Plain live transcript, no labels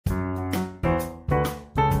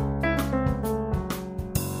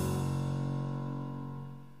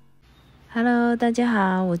Hello， 大家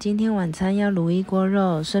好，我今天晚餐要卤一锅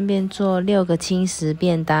肉，顺便做6个轻食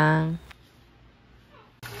便当。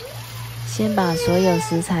先把所有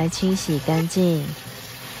食材清洗干净。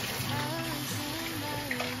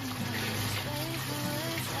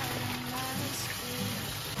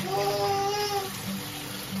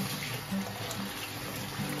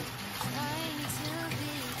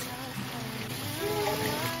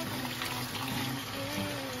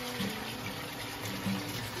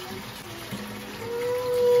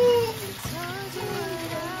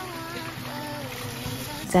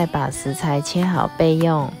再把食材切好备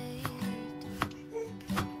用。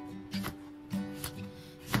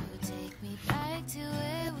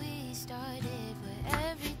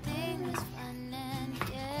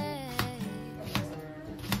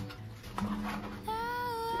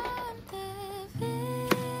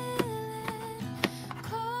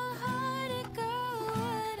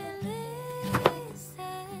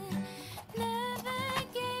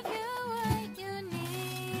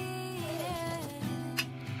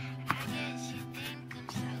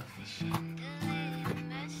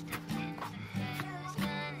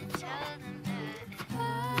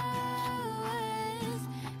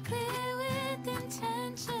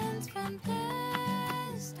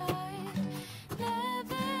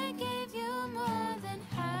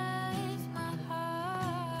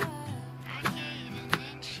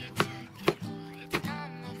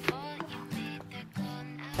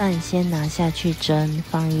蛋先拿下去蒸，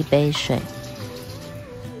放1杯水。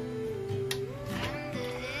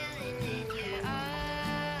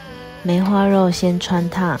梅花肉先汆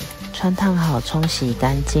烫，汆烫好冲洗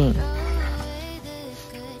干净。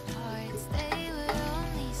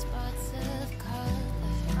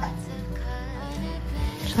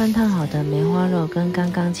汆烫好的梅花肉跟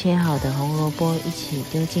刚刚切好的红萝卜一起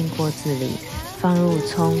丢进锅子里，放入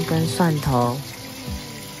葱跟蒜头。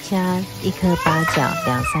加1颗八角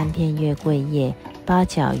，2、3片月桂叶，八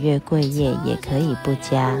角、月桂叶也可以不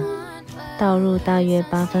加。倒入大约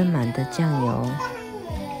8分满的酱油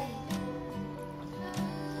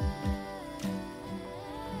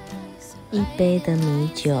，1杯的米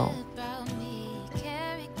酒，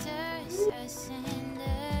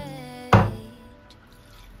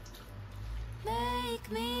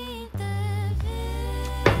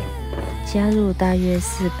加入大约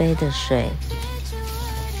4杯的水。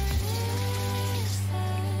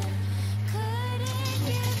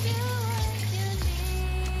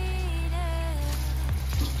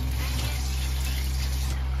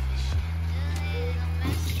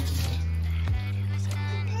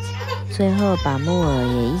最后把木耳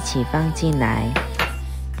也一起放进来，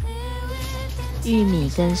玉米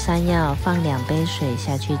跟山药放2杯水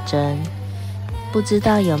下去蒸。不知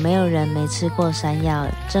道有没有人没吃过山药，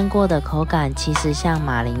蒸过的口感其实像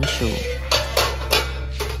马铃薯。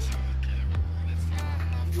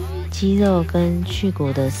鸡肉跟去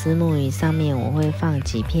骨的丝木鱼上面我会放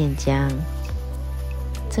几片姜。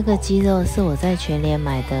这个鸡肉是我在全联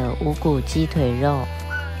买的无骨鸡腿肉。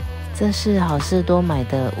这是好市多买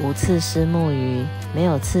的无刺丝木鱼，没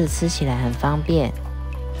有刺，吃起来很方便。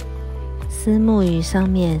丝木鱼上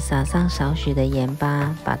面撒上少许的盐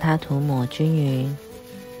巴，把它涂抹均匀，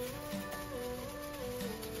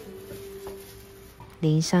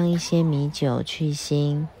淋上一些米酒去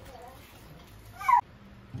腥。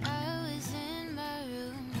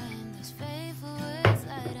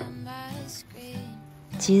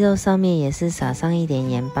鸡肉上面也是撒上一点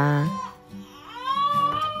盐巴。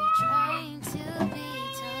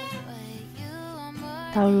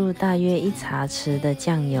倒入大约1茶匙的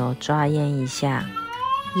酱油，抓腌一下，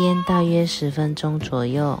腌大约10分钟左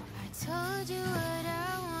右。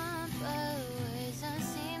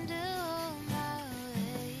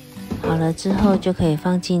好了之后就可以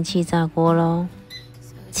放进气炸锅咯。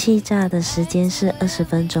气炸的时间是20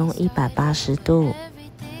分钟，180度。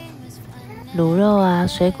卤肉啊，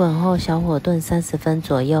水滚后小火炖30分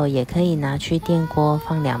左右，也可以拿去电锅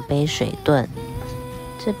放2杯水炖。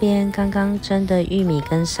这边刚刚蒸的玉米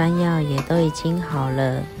跟山药也都已经好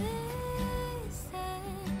了。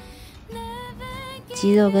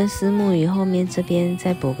鸡肉跟丝木鱼后面这边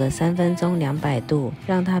再补个3分钟200度，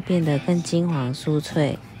让它变得更金黄酥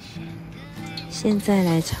脆。现在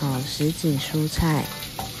来炒什锦蔬菜，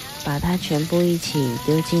把它全部一起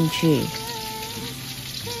丢进去。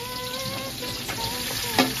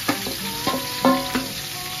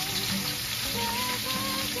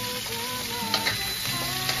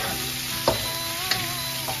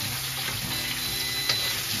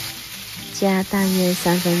加大约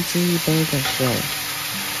1/3杯的水，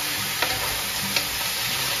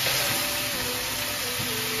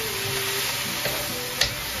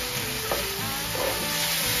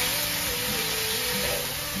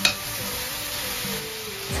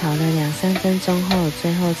了2-3分钟后，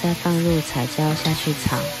最后再放入彩椒下去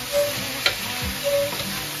炒，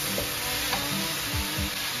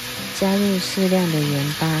加入适量的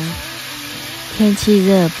盐巴。天气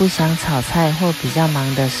热不想炒菜或比较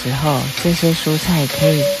忙的时候，这些蔬菜可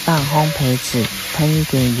以放烘焙纸，喷一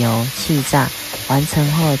点油，气炸，完成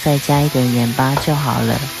后再加一点盐巴就好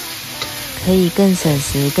了，可以更省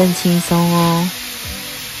时更轻松哦。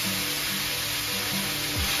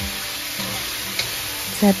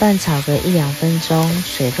再拌炒个1-2分钟，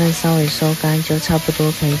水分稍微收干，就差不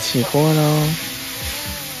多可以起锅咯。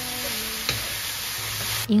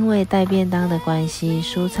因为带便当的关系，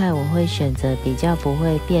蔬菜我会选择比较不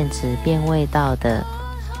会变质变味道的，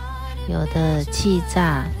有的气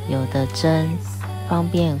炸，有的蒸，方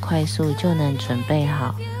便快速就能准备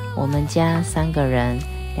好。我们家3个人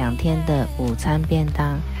2天的午餐便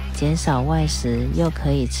当，减少外食又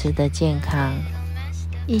可以吃得健康。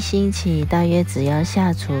1星期大约只要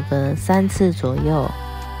下厨个3次左右。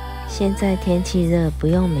现在天气热，不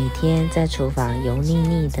用每天在厨房油腻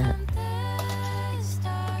腻的。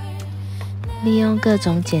利用各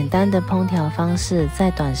种简单的烹调方式，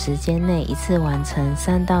在短时间内一次完成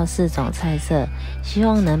3到4种菜色，希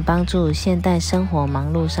望能帮助现代生活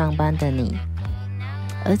忙碌上班的你。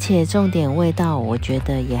而且重点味道，我觉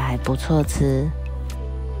得也还不错吃。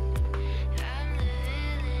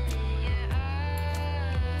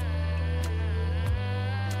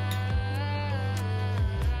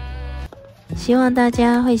希望大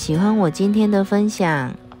家会喜欢我今天的分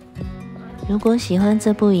享。如果喜欢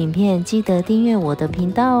这部影片，记得订阅我的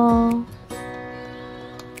频道哦。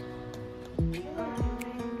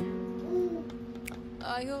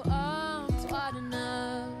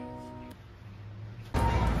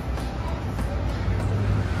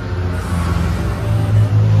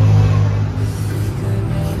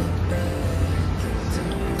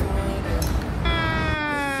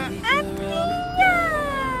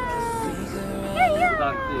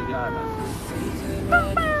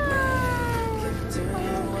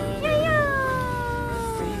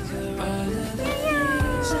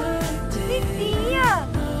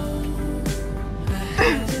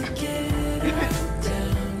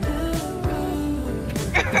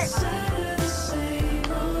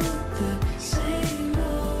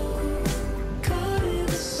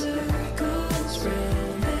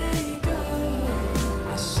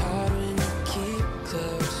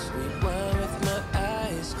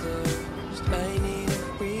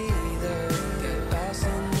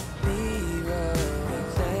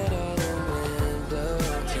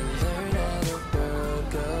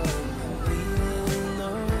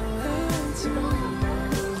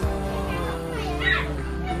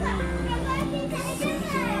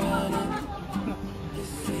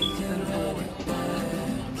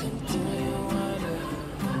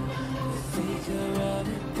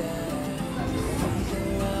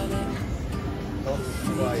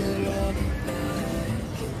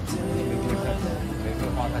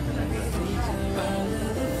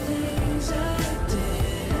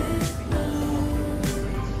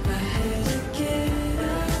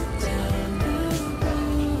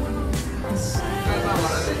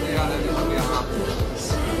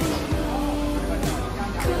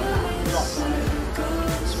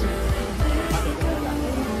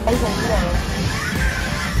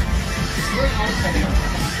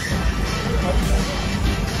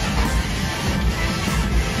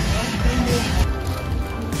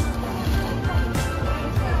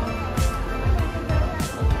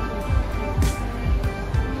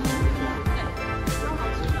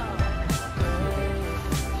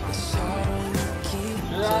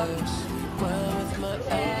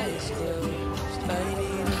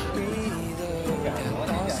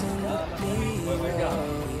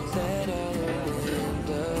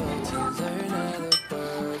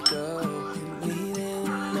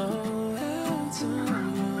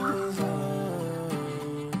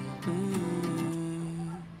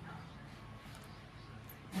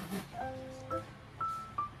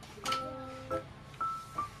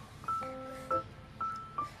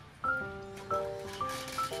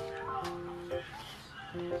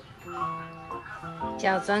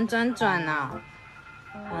脚转转转哦，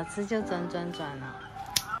好吃就转转转哦。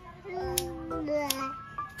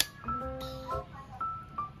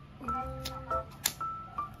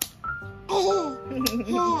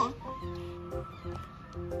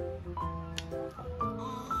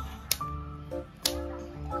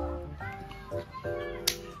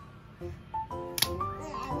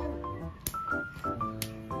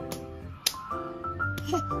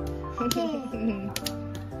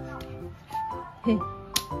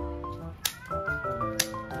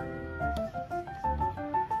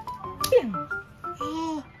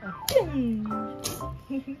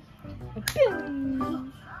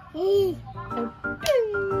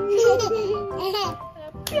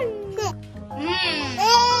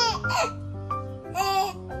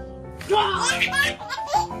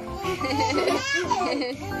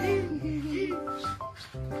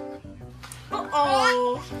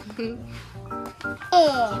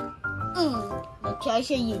要挑一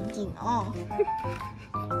些眼镜哦。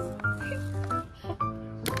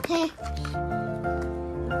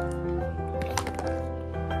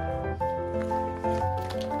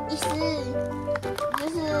意思就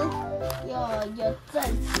是有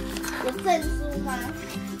证书吗？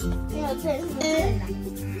没有证书在哪？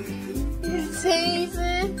陈医师，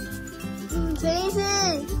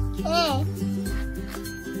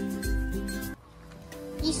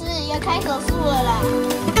医师要开手术了啦！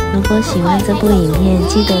如果喜欢这部影片，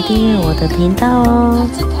记得订阅我的频道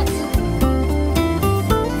哦。